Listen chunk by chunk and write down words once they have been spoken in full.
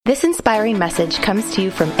This inspiring message comes to you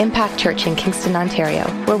from Impact Church in Kingston, Ontario,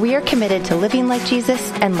 where we are committed to living like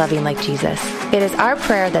Jesus and loving like Jesus. It is our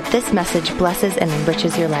prayer that this message blesses and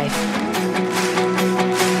enriches your life.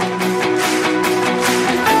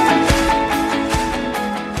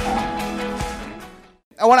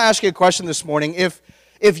 I want to ask you a question this morning. If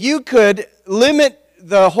you could limit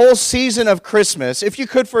the whole season of Christmas, if you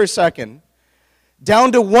could for a second,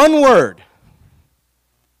 down to one word,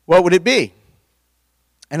 what would it be?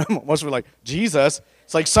 And most of are like, Jesus.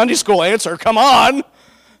 It's like Sunday school answer, come on.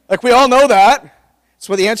 Like we all know that. It's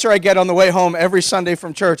what the answer I get on the way home every Sunday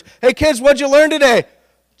from church. Hey kids, what'd you learn today?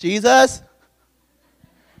 Jesus.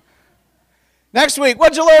 Next week,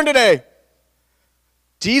 what'd you learn today?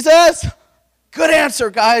 Jesus. Good answer,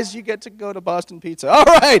 guys. You get to go to Boston Pizza. All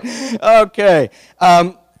right. Okay.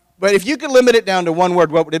 But if you could limit it down to one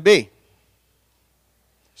word, what would it be?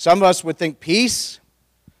 Some of us would think peace.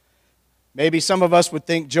 Maybe some of us would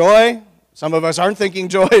think joy. Some of us aren't thinking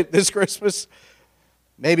joy this Christmas.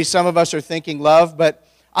 Maybe some of us are thinking love. But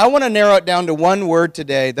I want to narrow it down to one word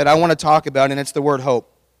today that I want to talk about, and it's the word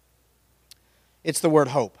hope. It's the word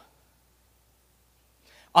hope.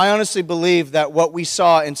 I honestly believe that what we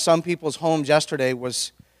saw in some people's homes yesterday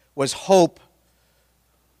was hope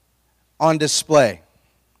on display.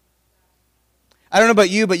 I don't know about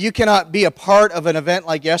you, but you cannot be a part of an event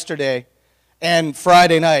like yesterday and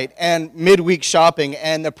Friday night, and midweek shopping,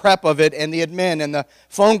 and the prep of it, and the admin, and the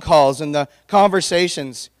phone calls, and the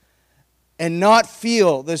conversations, and not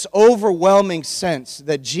feel this overwhelming sense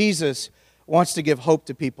that Jesus wants to give hope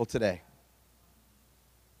to people today.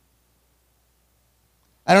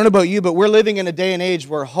 I don't know about you, but we're living in a day and age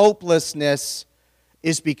where hopelessness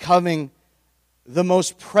is becoming the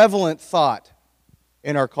most prevalent thought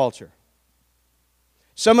in our culture.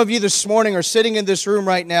 Some of you this morning are sitting in this room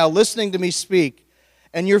right now listening to me speak,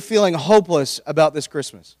 and you're feeling hopeless about this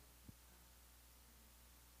Christmas.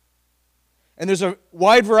 And there's a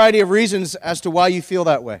wide variety of reasons as to why you feel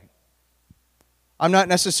that way. I'm not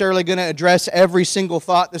necessarily going to address every single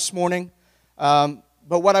thought this morning, but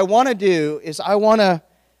what I want to do is I want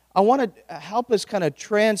to help us kind of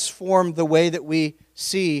transform the way that we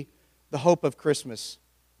see the hope of Christmas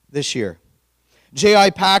this year. J.I.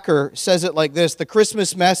 Packer says it like this: the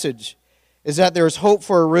Christmas message is that there is hope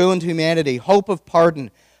for a ruined humanity, hope of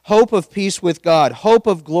pardon, hope of peace with God, hope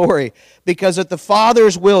of glory, because at the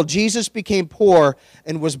Father's will, Jesus became poor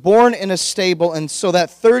and was born in a stable, and so that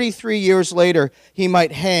 33 years later, he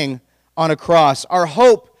might hang on a cross. Our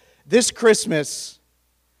hope this Christmas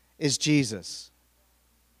is Jesus.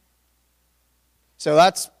 So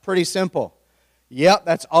that's pretty simple. Yep,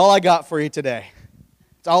 that's all I got for you today.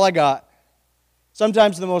 That's all I got.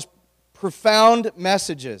 Sometimes the most profound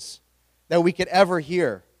messages that we could ever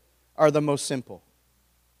hear are the most simple.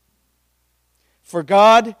 For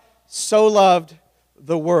God so loved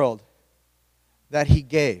the world that He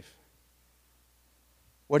gave.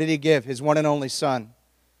 What did He give? His one and only Son.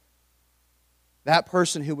 That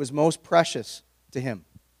person who was most precious to Him.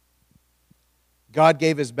 God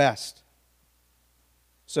gave His best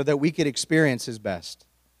so that we could experience His best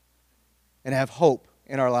and have hope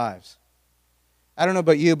in our lives. I don't know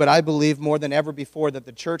about you, but I believe more than ever before that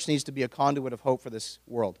the church needs to be a conduit of hope for this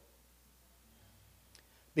world.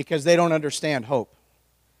 Because they don't understand hope.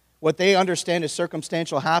 What they understand is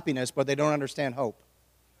circumstantial happiness, but they don't understand hope.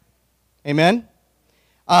 Amen?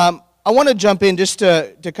 I want to jump in just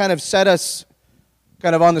to kind of set us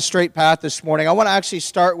kind of on the straight path this morning. I want to actually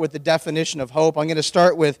start with the definition of hope. I'm going to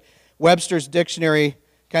start with Webster's Dictionary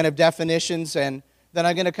kind of definitions, and then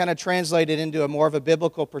I'm going to kind of translate it into a more of a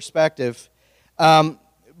biblical perspective.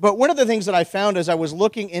 But one of the things that I found as I was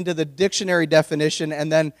looking into the dictionary definition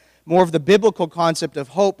and then more of the biblical concept of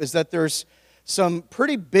hope is that there's some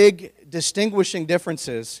pretty big distinguishing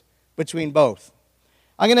differences between both.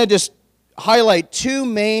 I'm going to just highlight two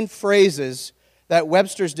main phrases that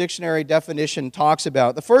Webster's Dictionary definition talks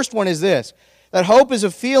about. The first one is this: that hope is a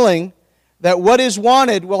feeling that what is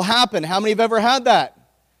wanted will happen. How many have ever had that?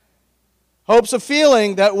 Hope's a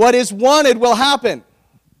feeling that what is wanted will happen.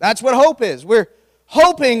 That's what hope is. We're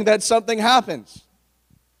hoping that something happens,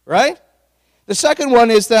 right? The second one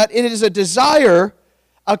is that it is a desire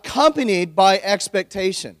accompanied by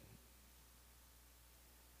expectation.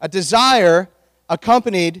 A desire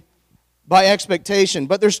accompanied by expectation.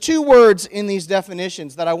 But there's two words in these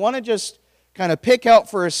definitions that I want to just kind of pick out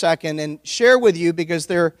for a second and share with you because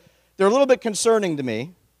they're a little bit concerning to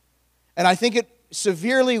me. And I think it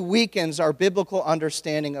severely weakens our biblical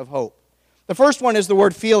understanding of hope. The first one is the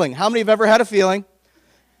word feeling. How many have ever had a feeling?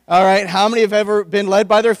 All right, how many have ever been led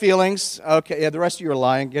by their feelings? Okay, yeah, the rest of you are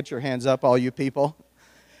lying. Get your hands up, all you people.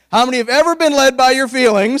 How many have ever been led by your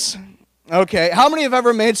feelings? Okay. How many have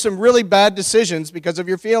ever made some really bad decisions because of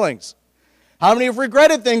your feelings? How many have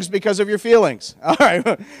regretted things because of your feelings? All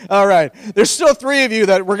right. All right. There's still 3 of you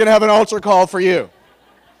that we're going to have an altar call for you.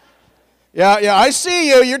 Yeah, I see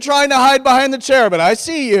you. You're trying to hide behind the chair, but I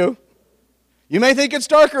see you. You may think it's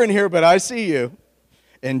darker in here, but I see you.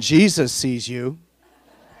 And Jesus sees you.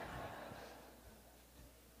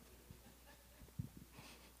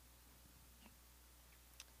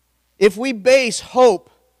 If we base hope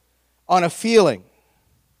on a feeling,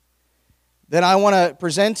 then I want to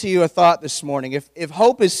present to you a thought this morning. If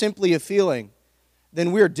hope is simply a feeling,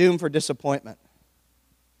 then we're doomed for disappointment.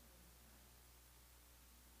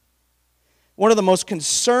 One of the most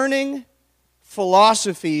concerning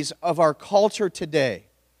philosophies of our culture today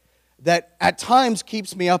that at times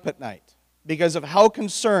keeps me up at night because of how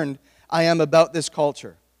concerned I am about this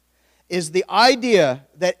culture is the idea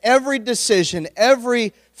that every decision,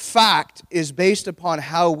 every fact is based upon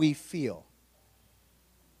how we feel.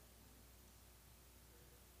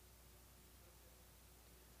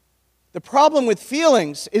 The problem with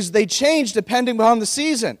feelings is they change depending upon the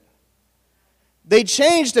season. They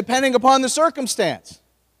change depending upon the circumstance.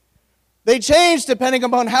 They change depending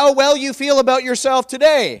upon how well you feel about yourself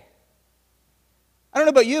today. I don't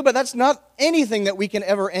know about you, but that's not anything that we can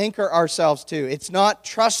ever anchor ourselves to. It's not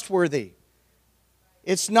trustworthy.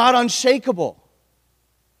 It's not unshakable.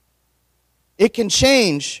 It can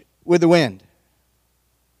change with the wind.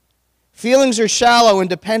 Feelings are shallow and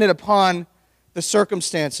dependent upon the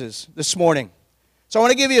circumstances this morning. So I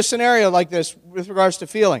want to give you a scenario like this with regards to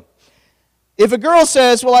feeling. If a girl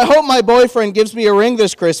says, well, I hope my boyfriend gives me a ring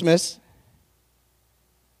this Christmas,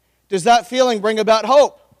 does that feeling bring about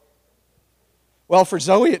hope? Well, for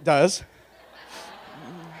Zoe it does.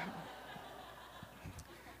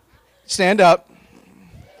 Stand up.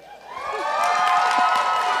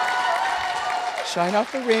 Shine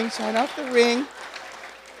off the ring, shine off the ring.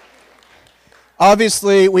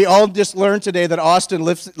 Obviously, we all just learned today that Austin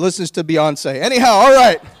listens to Beyonce. Anyhow, all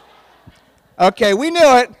right. Okay, we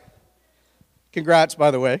knew it. Congrats,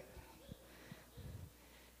 by the way.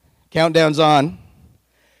 Countdown's on.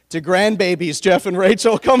 To grandbabies, Jeff and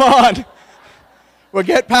Rachel, come on. We'll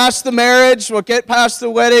get past the marriage. We'll get past the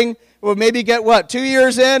wedding. We'll maybe get, 2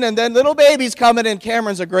 years in, and then little babies coming in.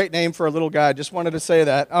 Cameron's a great name for a little guy. Just wanted to say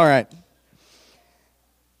that. All right.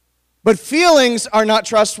 But feelings are not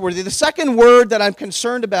trustworthy. The second word that I'm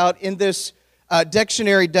concerned about in this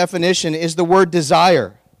dictionary definition is the word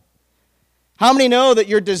desire. How many know that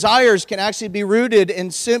your desires can actually be rooted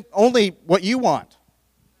in only what you want?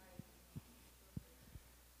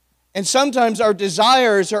 And sometimes our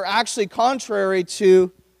desires are actually contrary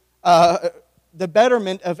to the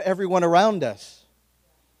betterment of everyone around us.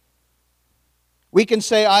 We can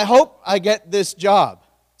say, I hope I get this job.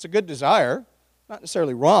 It's a good desire, not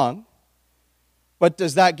necessarily wrong. But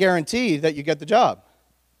does that guarantee that you get the job?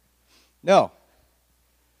 No.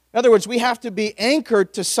 In other words, we have to be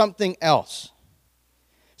anchored to something else.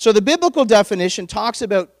 So the biblical definition talks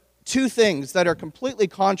about 2 things that are completely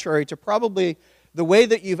contrary to probably the way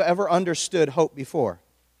that you've ever understood hope before.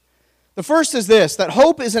 The first is this, that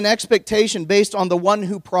hope is an expectation based on the one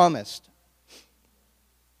who promised.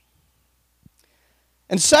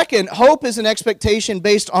 And second, hope is an expectation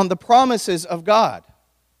based on the promises of God.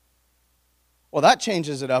 Well, that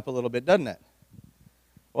changes it up a little bit, doesn't it?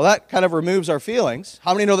 Well, that kind of removes our feelings.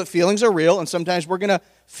 How many know that feelings are real, and sometimes we're going to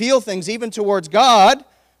feel things even towards God,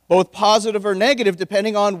 both positive or negative,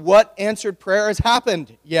 depending on what answered prayer has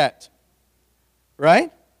happened yet.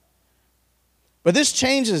 Right? But this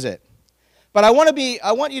changes it. But I want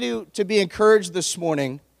you to be encouraged this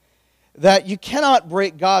morning that you cannot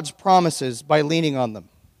break God's promises by leaning on them.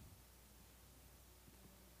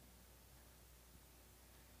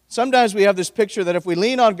 Sometimes we have this picture that if we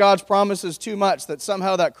lean on God's promises too much, that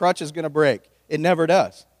somehow that crutch is going to break. It never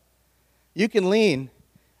does. You can lean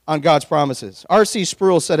on God's promises. R.C.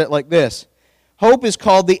 Sproul said it like this: hope is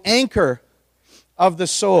called the anchor of the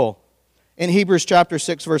soul in Hebrews chapter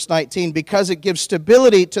 6, verse 19, because it gives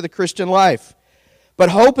stability to the Christian life. But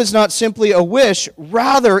hope is not simply a wish,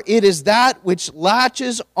 rather it is that which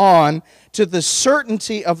latches on to the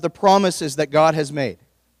certainty of the promises that God has made.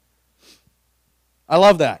 I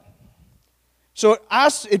love that. So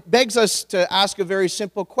it begs us to ask a very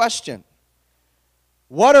simple question.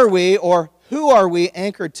 What are we, or who are we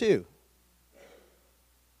anchored to?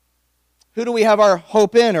 Who do we have our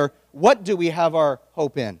hope in, or what do we have our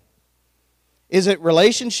hope in? Is it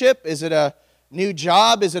relationship? Is it a new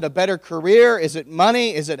job? Is it a better career? Is it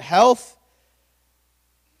money? Is it health?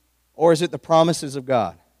 Or is it the promises of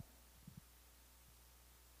God?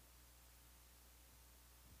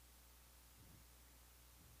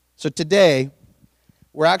 So today,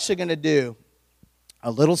 we're actually going to do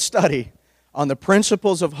a little study on the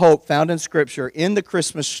principles of hope found in Scripture in the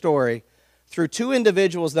Christmas story through two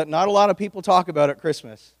individuals that not a lot of people talk about at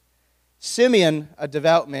Christmas. Simeon, a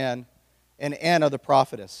devout man, and Anna, the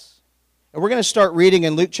prophetess. And we're going to start reading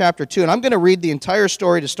in Luke chapter 2, and I'm going to read the entire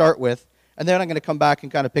story to start with, and then I'm going to come back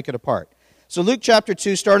and kind of pick it apart. So Luke chapter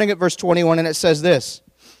 2, starting at verse 21, and it says this.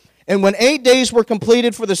 And when 8 days were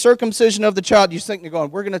completed for the circumcision of the child, you think you're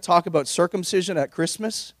going, we're going to talk about circumcision at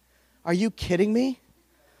Christmas? Are you kidding me?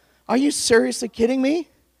 Are you seriously kidding me?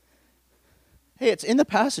 Hey, it's in the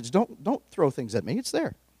passage. Don't throw things at me. It's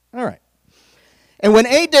there. All right. And when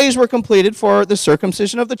 8 days were completed for the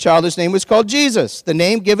circumcision of the child, his name was called Jesus, the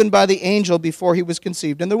name given by the angel before he was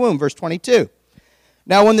conceived in the womb. Verse 22.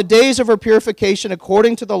 Now when the days of her purification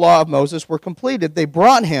according to the law of Moses were completed, they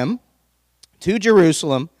brought him to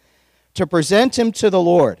Jerusalem to present him to the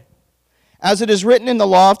Lord. As it is written in the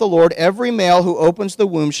law of the Lord, every male who opens the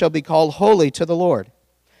womb shall be called holy to the Lord,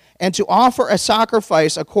 and to offer a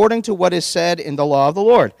sacrifice according to what is said in the law of the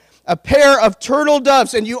Lord. A pair of turtle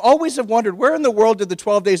doves. And you always have wondered, where in the world did the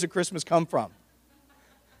 12 days of Christmas come from?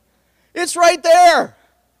 It's right there.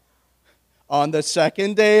 On the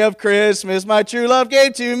second day of Christmas, my true love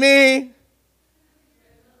gave to me.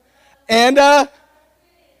 And,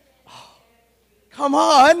 come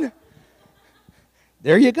on.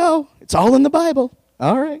 There you go. It's all in the Bible.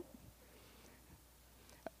 All right.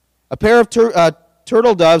 A pair of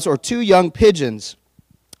turtle doves or two young pigeons.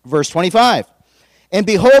 Verse 25. And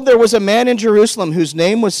behold, there was a man in Jerusalem whose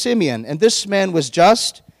name was Simeon, and this man was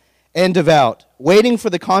just and devout, waiting for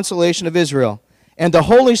the consolation of Israel. And the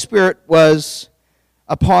Holy Spirit was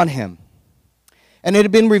upon him. And it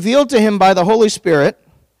had been revealed to him by the Holy Spirit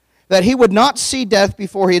that he would not see death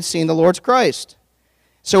before he had seen the Lord's Christ.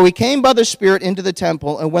 So he came by the Spirit into the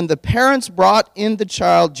temple, and when the parents brought in the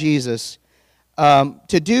child Jesus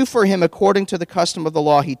to do for him according to the custom of the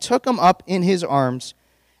law, he took him up in his arms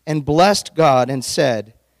and blessed God and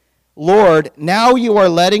said, Lord, now you are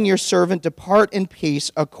letting your servant depart in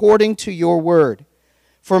peace according to your word.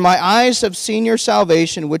 For my eyes have seen your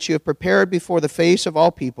salvation, which you have prepared before the face of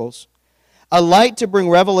all peoples, a light to bring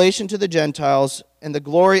revelation to the Gentiles and the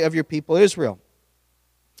glory of your people Israel.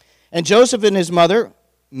 And Joseph and his mother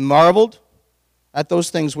marveled at those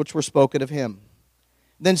things which were spoken of him.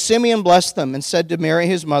 Then Simeon blessed them and said to Mary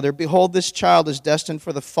his mother, Behold, this child is destined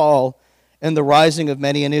for the fall and the rising of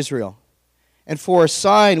many in Israel, and for a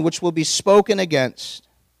sign which will be spoken against.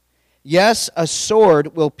 Yes, a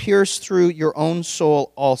sword will pierce through your own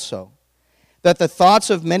soul also, that the thoughts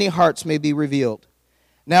of many hearts may be revealed.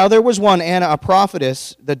 Now there was one, Anna, a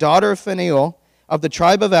prophetess, the daughter of Phanuel, of the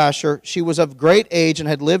tribe of Asher. She was of great age and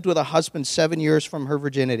had lived with a husband 7 years from her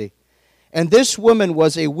virginity. And this woman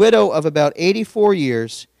was a widow of about 84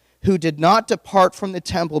 years, who did not depart from the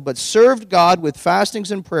temple, but served God with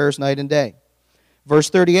fastings and prayers night and day. Verse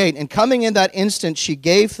 38, and coming in that instant, she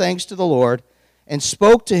gave thanks to the Lord, and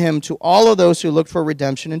spoke to him to all of those who looked for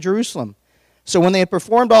redemption in Jerusalem. So when they had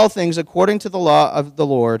performed all things according to the law of the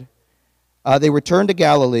Lord, they returned to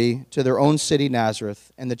Galilee, to their own city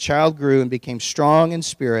Nazareth. And the child grew and became strong in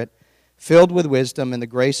spirit, filled with wisdom, and the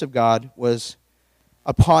grace of God was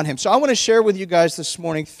upon him. So I want to share with you guys this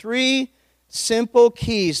morning 3 simple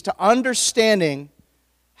keys to understanding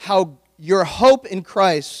how your hope in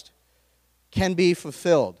Christ can be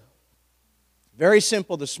fulfilled. Very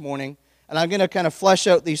simple this morning, and I'm going to kind of flesh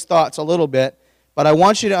out these thoughts a little bit, but I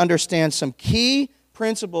want you to understand some key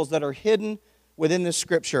principles that are hidden within this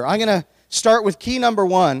scripture. I'm going to start with key number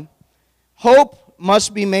 1. Hope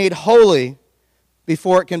must be made holy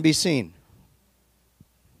before it can be seen.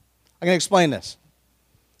 I'm going to explain this.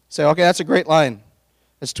 Say, okay, that's a great line.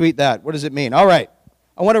 Let's tweet that. What does it mean? All right.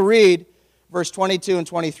 I want to read verse 22 and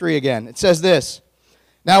 23 again. It says this,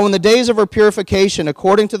 Now when the days of her purification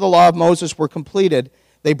according to the law of Moses were completed,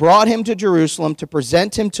 they brought him to Jerusalem to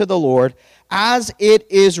present him to the Lord. As it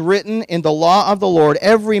is written in the law of the Lord,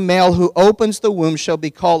 every male who opens the womb shall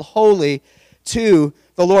be called holy to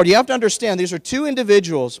the Lord. You have to understand, these are 2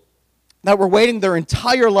 individuals that were waiting their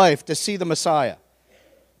entire life to see the Messiah.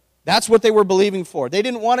 That's what they were believing for. They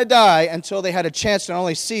didn't want to die until they had a chance to not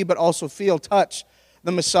only see, but also feel, touch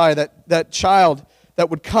the Messiah, that child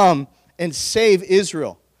that would come and save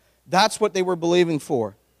Israel. That's what they were believing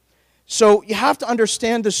for. So you have to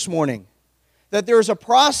understand this morning that there is a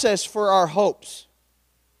process for our hopes.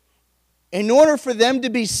 In order for them to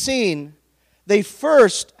be seen, they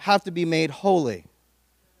first have to be made holy.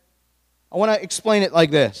 I want to explain it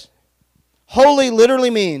like this. Holy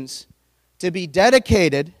literally means to be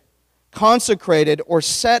dedicated, consecrated, or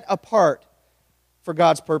set apart for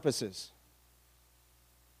God's purposes.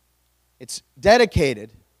 It's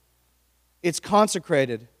dedicated. It's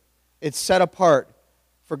consecrated. It's set apart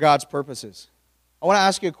for God's purposes. I want to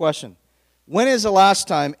ask you a question. When is the last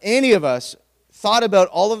time any of us thought about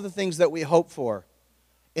all of the things that we hope for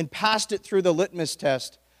and passed it through the litmus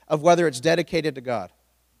test of whether it's dedicated to God?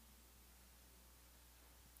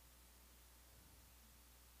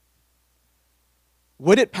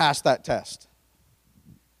 Would it pass that test?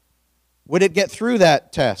 Would it get through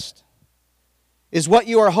that test? Is what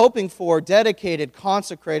you are hoping for dedicated,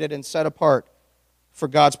 consecrated, and set apart for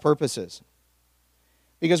God's purposes?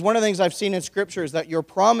 Because one of the things I've seen in Scripture is that your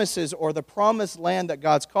promises or the promised land that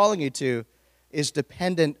God's calling you to is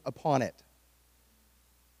dependent upon it.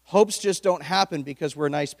 Hopes just don't happen because we're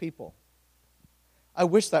nice people. I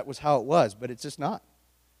wish that was how it was, but it's just not.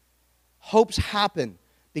 Hopes happen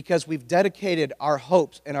because we've dedicated our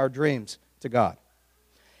hopes and our dreams to God.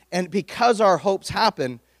 And because our hopes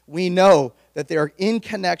happen, we know that they are in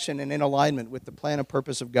connection and in alignment with the plan and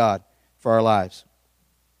purpose of God for our lives.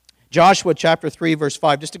 Joshua chapter 3, verse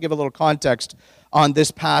 5, just to give a little context on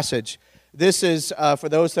this passage. This is, for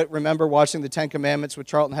those that remember watching the Ten Commandments with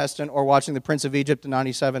Charlton Heston or watching The Prince of Egypt in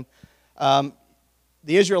 97. The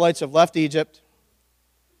Israelites have left Egypt.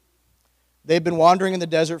 They've been wandering in the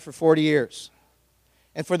desert for 40 years.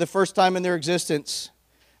 And for the first time in their existence,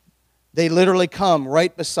 they literally come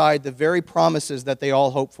right beside the very promises that they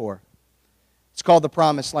all hope for. It's called the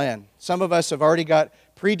Promised Land. Some of us have already got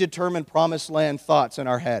predetermined Promised Land thoughts in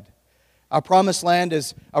our head. Our Promised Land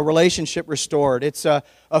is a relationship restored. It's a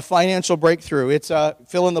financial breakthrough. It's a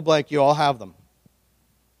fill in the blank. You all have them.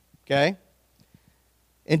 Okay?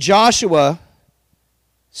 And Joshua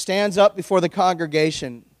stands up before the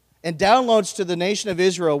congregation and downloads to the nation of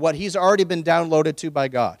Israel what he's already been downloaded to by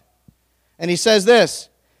God. And he says this.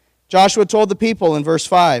 Joshua told the people in verse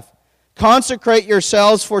 5, "Consecrate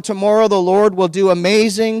yourselves, for tomorrow the Lord will do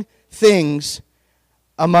amazing things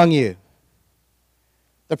among you."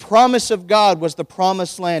 The promise of God was the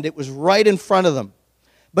promised land. It was right in front of them.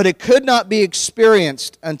 But it could not be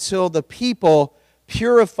experienced until the people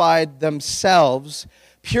purified themselves,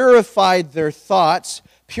 purified their thoughts,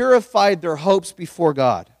 purified their hopes before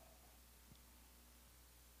God.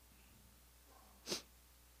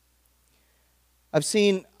 I've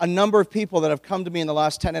seen a number of people that have come to me in the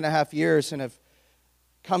last 10 and a half years and have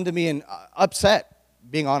come to me and upset,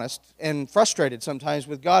 being honest, and frustrated sometimes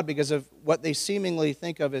with God because of what they seemingly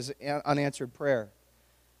think of as unanswered prayer.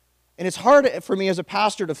 And it's hard for me as a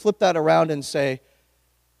pastor to flip that around and say,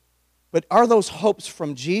 but are those hopes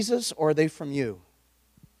from Jesus or are they from you?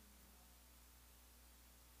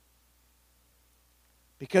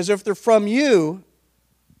 Because if they're from you,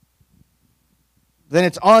 then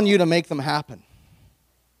it's on you to make them happen.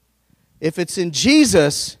 If it's in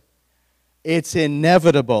Jesus, it's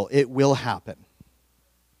inevitable. It will happen.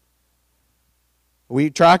 Are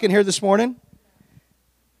we tracking here this morning?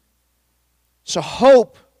 So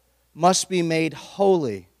hope must be made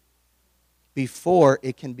holy before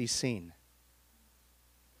it can be seen.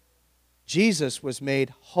 Jesus was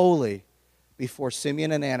made holy before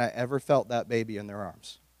Simeon and Anna ever felt that baby in their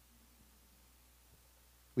arms.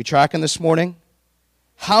 We tracking this morning?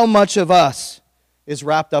 How much of us is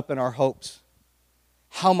wrapped up in our hopes?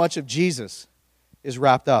 How much of Jesus is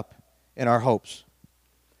wrapped up in our hopes?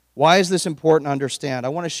 Why is this important to understand? I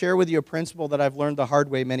want to share with you a principle that I've learned the hard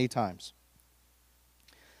way many times.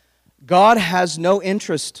 God has no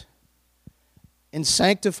interest in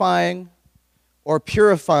sanctifying or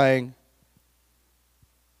purifying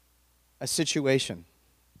a situation,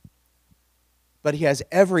 but He has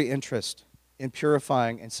every interest in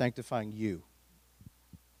purifying and sanctifying you.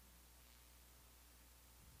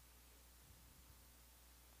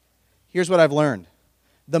 Here's what I've learned.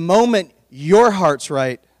 The moment your heart's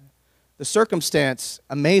right, the circumstance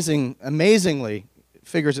amazingly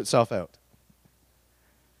figures itself out.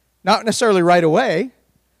 Not necessarily right away,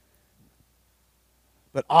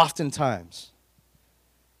 but oftentimes.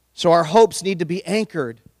 So our hopes need to be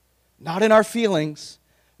anchored, not in our feelings,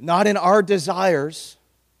 not in our desires,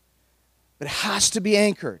 but it has to be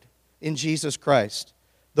anchored in Jesus Christ,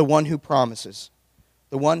 the one who promises,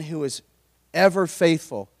 the one who is ever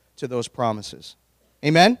faithful to those promises.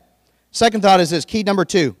 Amen? Second thought is this, key number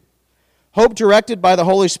 2. Hope directed by the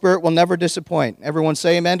Holy Spirit will never disappoint. Everyone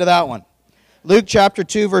say amen to that one. Luke chapter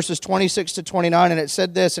 2, verses 26 to 29, and it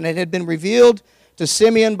said this, "And it had been revealed to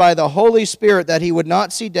Simeon by the Holy Spirit that he would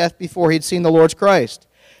not see death before he had seen the Lord's Christ.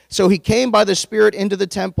 So he came by the Spirit into the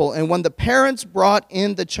temple, and when the parents brought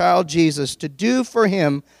in the child Jesus to do for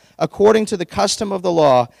him according to the custom of the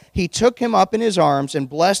law, he took him up in his arms and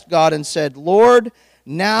blessed God and said, 'Lord,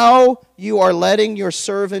 now you are letting your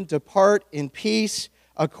servant depart in peace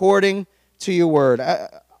according to your word.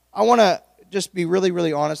 I want to just be really,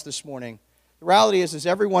 really honest this morning. The reality is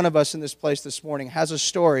every one of us in this place this morning has a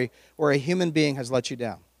story where a human being has let you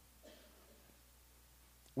down.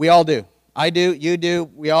 We all do. I do, you do,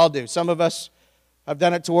 we all do. Some of us have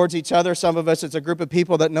done it towards each other. Some of us, it's a group of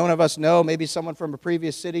people that none of us know. Maybe someone from a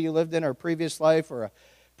previous city you lived in, or a previous life, or a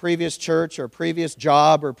previous church, or a previous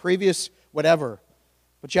job, or previous whatever.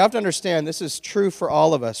 But you have to understand, this is true for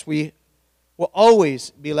all of us. We will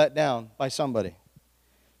always be let down by somebody.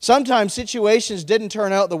 Sometimes situations didn't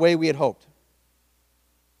turn out the way we had hoped.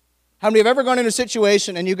 How many have ever gone into a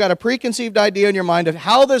situation and you've got a preconceived idea in your mind of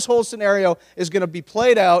how this whole scenario is going to be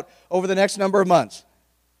played out over the next number of months?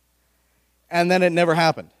 And then it never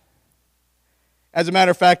happened. As a matter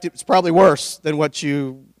of fact, it's probably worse than what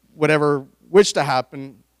you would ever wish to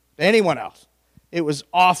happen to anyone else. It was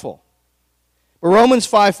awful. But Romans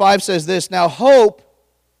 5:5 says this, now hope,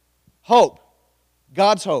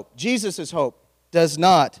 God's hope, Jesus' hope, does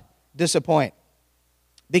not disappoint.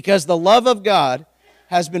 Because the love of God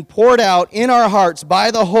has been poured out in our hearts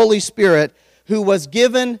by the Holy Spirit who was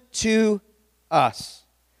given to us.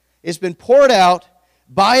 It's been poured out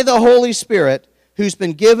by the Holy Spirit who's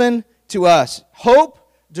been given to us.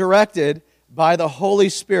 Hope directed by the Holy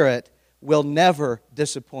Spirit will never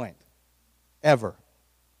disappoint, ever.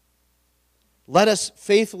 Let us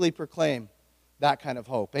faithfully proclaim that kind of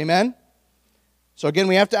hope. Amen? So again,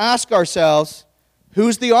 we have to ask ourselves,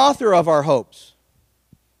 who's the author of our hopes?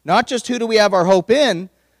 Not just who do we have our hope in,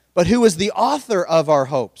 but who is the author of our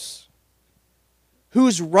hopes?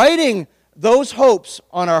 Who's writing those hopes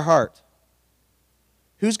on our heart?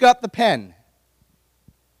 Who's got the pen?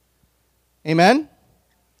 Amen?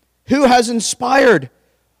 Who has inspired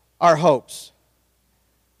our hopes?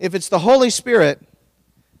 If it's the Holy Spirit,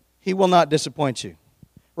 He will not disappoint you.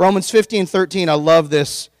 Romans 15:13, I love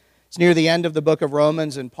this. It's near the end of the book of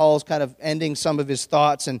Romans, and Paul's kind of ending some of his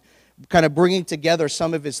thoughts and kind of bringing together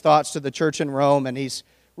some of his thoughts to the church in Rome, and he's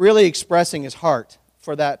really expressing his heart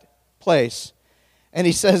for that place. And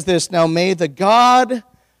he says this, now may the God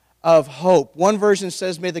of hope, one version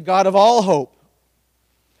says, may the God of all hope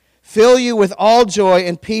fill you with all joy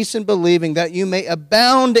and peace in believing, that you may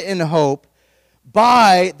abound in hope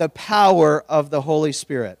by the power of the Holy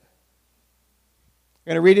Spirit.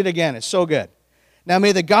 I'm going to read it again. It's so good. Now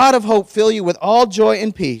may the God of hope fill you with all joy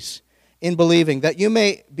and peace in believing, that you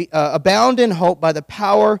may abound in hope by the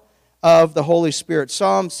power of the Holy Spirit.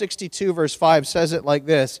 Psalm 62 verse 5 says it like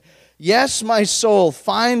this, yes, my soul,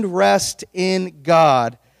 find rest in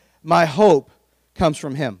God. My hope comes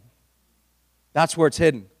from Him. That's where it's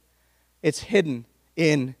hidden. It's hidden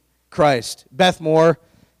in Christ. Beth Moore,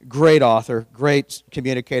 great author, great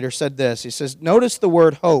communicator, said this. He says, notice the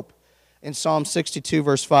word hope in Psalm 62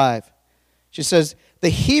 verse 5. She says, the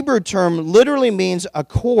Hebrew term literally means a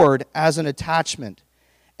cord as an attachment.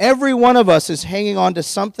 Every one of us is hanging on to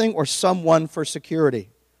something or someone for security.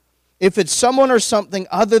 If it's someone or something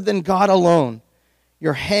other than God alone,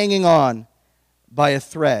 you're hanging on by a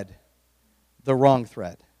thread, the wrong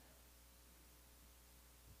thread.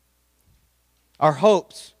 Our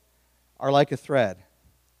hopes are like a thread.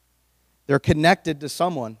 They're connected to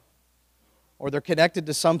someone or they're connected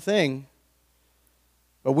to something,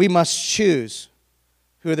 but we must choose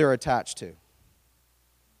who they're attached to.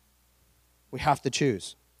 We have to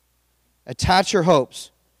choose. Attach your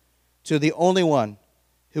hopes to the only one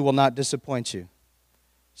who will not disappoint you.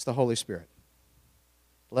 It's the Holy Spirit.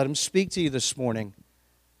 Let Him speak to you this morning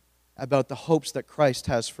about the hopes that Christ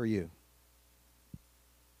has for you.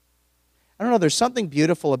 I don't know, there's something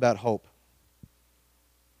beautiful about hope.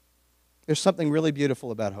 There's something really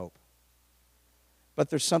beautiful about hope.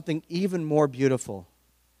 But there's something even more beautiful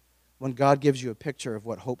when God gives you a picture of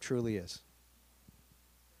what hope truly is.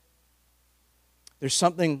 There's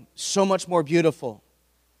something so much more beautiful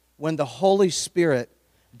when the Holy Spirit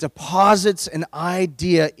deposits an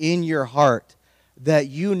idea in your heart that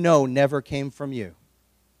you know never came from you.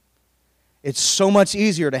 It's so much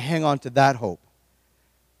easier to hang on to that hope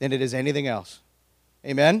than it is anything else.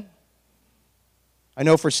 Amen? I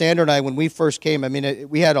know for Sandra and I, when we first came,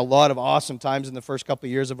 we had a lot of awesome times in the first couple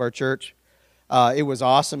of years of our church. It was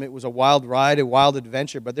awesome. It was a wild ride, a wild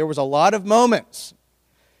adventure. But there was a lot of moments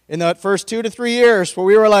in that first 2 to 3 years where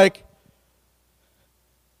we were like,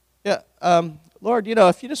 yeah, Lord,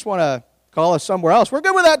 if you just want to call us somewhere else, we're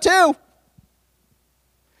good with that too.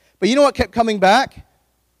 But you know what kept coming back?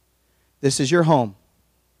 This is your home.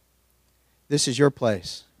 This is your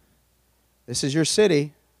place. This is your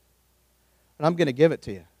city. And I'm going to give it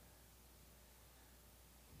to you.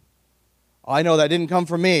 I know that didn't come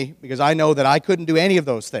from me because I know that I couldn't do any of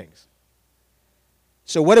those things.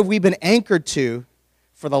 So what have we been anchored to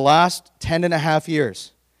for the last 10 and a half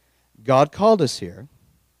years. God called us here.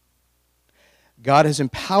 God has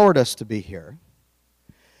empowered us to be here.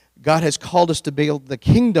 God has called us to build the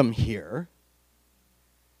kingdom here.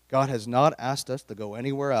 God has not asked us to go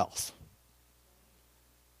anywhere else.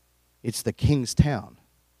 It's the King's town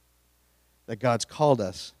that God's called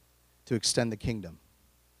us to extend the kingdom.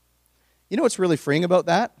 You know what's really freeing about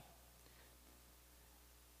that?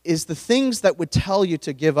 Is the things that would tell you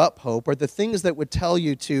to give up hope, or the things that would tell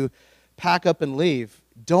you to pack up and leave,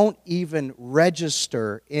 don't even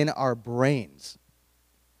register in our brains.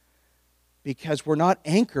 Because we're not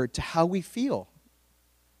anchored to how we feel.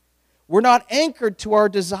 We're not anchored to our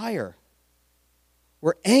desire.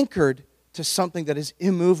 We're anchored to something that is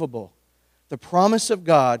immovable. The promise of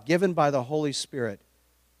God given by the Holy Spirit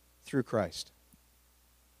through Christ.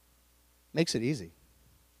 Makes it easy.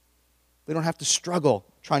 We don't have to struggle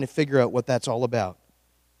trying to figure out what that's all about.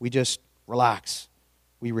 We just relax.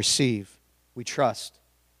 We receive. We trust.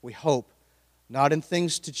 We hope. Not in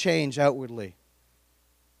things to change outwardly,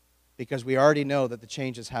 because we already know that the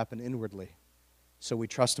changes happen inwardly. So we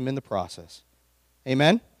trust Him in the process.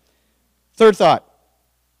 Amen? Third thought.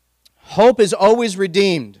 Hope is always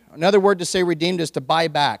redeemed. Another word to say redeemed is to buy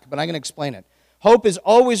back, but I'm going to explain it. Hope is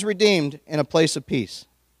always redeemed in a place of peace.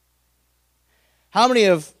 How many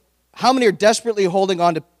are desperately holding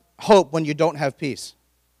on to hope when you don't have peace?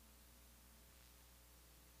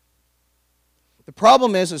 The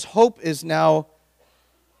problem is hope is now, I'm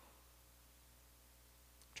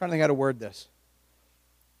trying to think how to word this.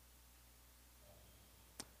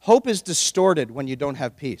 Hope is distorted when you don't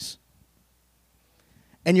have peace.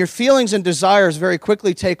 And your feelings and desires very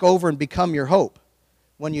quickly take over and become your hope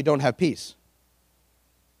when you don't have peace.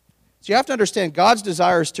 So you have to understand God's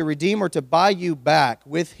desire is to redeem or to buy you back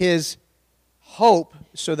with His hope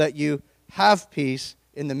so that you have peace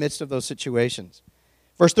in the midst of those situations.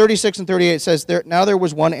 Verse 36 and 38 says, Now there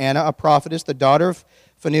was one Anna, a prophetess, the daughter of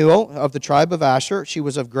Phanuel of the tribe of Asher. She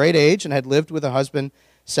was of great age and had lived with a husband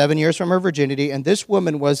 7 years from her virginity. And this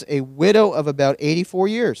woman was a widow of about 84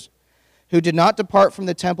 years, who did not depart from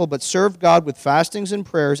the temple, but served God with fastings and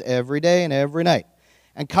prayers every day and every night.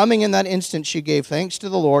 And coming in that instant, she gave thanks to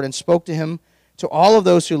the Lord and spoke to Him, to all of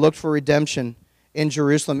those who looked for redemption in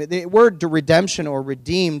Jerusalem. The word redemption or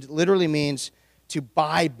redeemed literally means to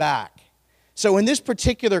buy back. So in this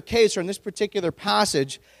particular case, or in this particular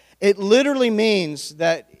passage, it literally means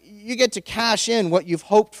that you get to cash in what you've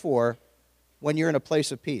hoped for when you're in a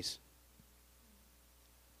place of peace.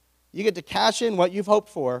 You get to cash in what you've hoped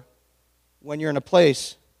for when you're in a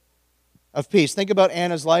place of peace. Think about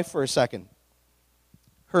Anna's life for a second.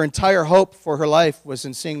 Her entire hope for her life was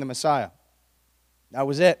in seeing the Messiah. That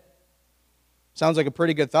was it. Sounds like a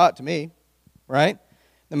pretty good thought to me, right?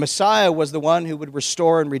 The Messiah was the one who would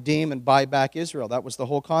restore and redeem and buy back Israel. That was the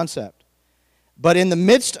whole concept. But in the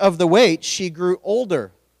midst of the wait, she grew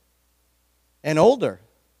older and older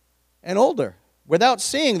and older without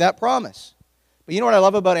seeing that promise. But you know what I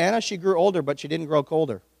love about Anna? She grew older, but she didn't grow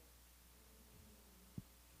colder.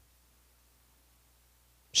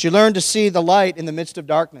 She learned to see the light in the midst of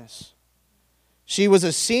darkness. She was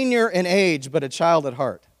a senior in age, but a child at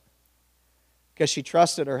heart, because she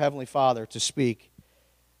trusted her Heavenly Father to speak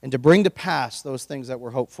and to bring to pass those things that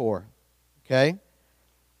were hoped for. Okay?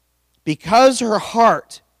 Because her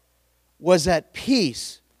heart was at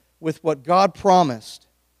peace with what God promised,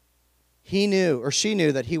 he knew, or she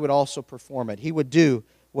knew, that He would also perform it. He would do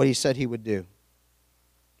what He said He would do.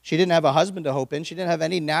 She didn't have a husband to hope in. She didn't have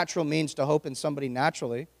any natural means to hope in somebody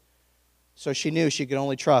naturally. So she knew she could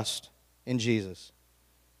only trust in Jesus,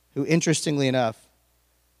 who, interestingly enough,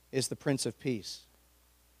 is the Prince of Peace.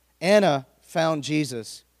 Anna found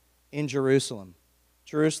Jesus in Jerusalem.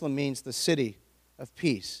 Jerusalem means the city of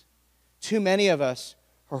peace. Too many of us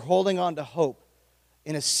are holding on to hope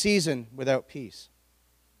in a season without peace.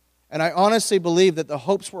 And I honestly believe that the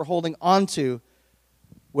hopes we're holding on to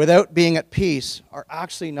without being at peace are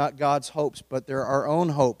actually not God's hopes, but they're our own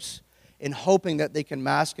hopes, in hoping that they can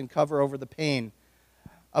mask and cover over the pain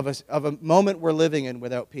of a moment we're living in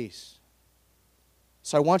without peace.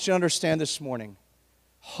 So I want you to understand this morning,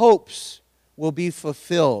 hopes will be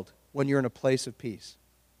fulfilled when you're in a place of peace.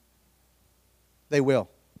 They will.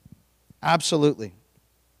 Absolutely.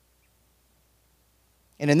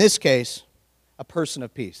 And in this case, a person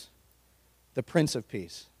of peace, the Prince of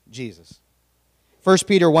Peace, Jesus. 1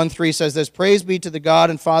 Peter 1:3 says this, Praise be to the God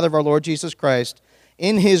and Father of our Lord Jesus Christ.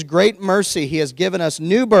 In His great mercy, He has given us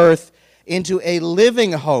new birth into a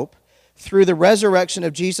living hope through the resurrection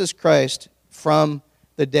of Jesus Christ from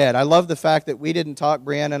the dead. I love the fact that we didn't talk,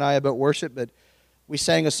 Brianna and I, about worship, but we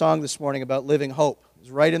sang a song this morning about living hope. It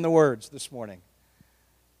was right in the words this morning.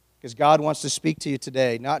 Because God wants to speak to you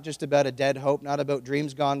today, not just about a dead hope, not about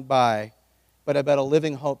dreams gone by, but about a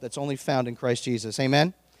living hope that's only found in Christ Jesus.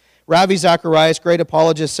 Amen? Ravi Zacharias, great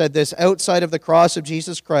apologist, said this: outside of the cross of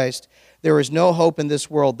Jesus Christ, there is no hope in this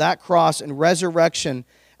world. That cross and resurrection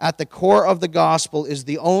at the core of the gospel is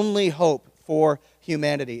the only hope for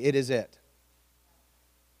humanity. It is it.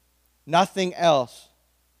 Nothing else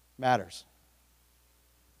matters.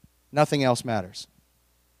 Nothing else matters.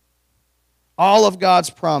 All of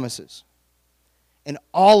God's promises and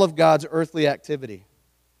all of God's earthly activity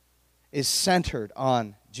is centered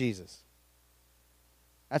on Jesus.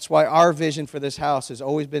 That's why our vision for this house has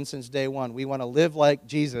always been since day one. We want to live like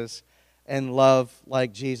Jesus and love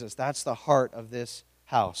like Jesus. That's the heart of this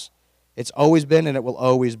house. It's always been and it will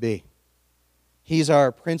always be. He's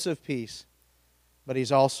our Prince of Peace, but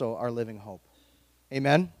He's also our living hope.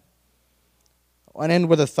 Amen? I want to end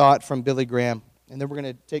with a thought from Billy Graham, and then we're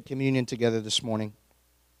going to take communion together this morning.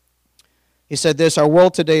 He said this: our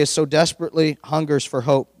world today is so desperately hungers for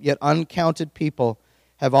hope, yet uncounted people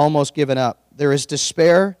have almost given up. There is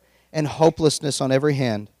despair and hopelessness on every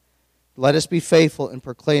hand. Let us be faithful in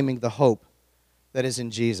proclaiming the hope that is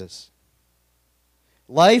in Jesus.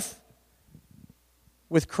 Life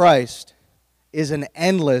with Christ is an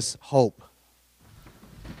endless hope.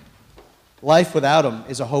 Life without Him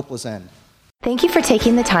is a hopeless end. Thank you for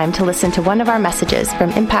taking the time to listen to one of our messages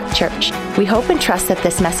from Impact Church. We hope and trust that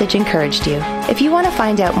this message encouraged you. If you want to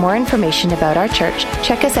find out more information about our church,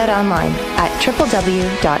 check us out online at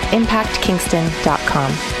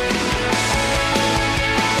www.impactkingston.com.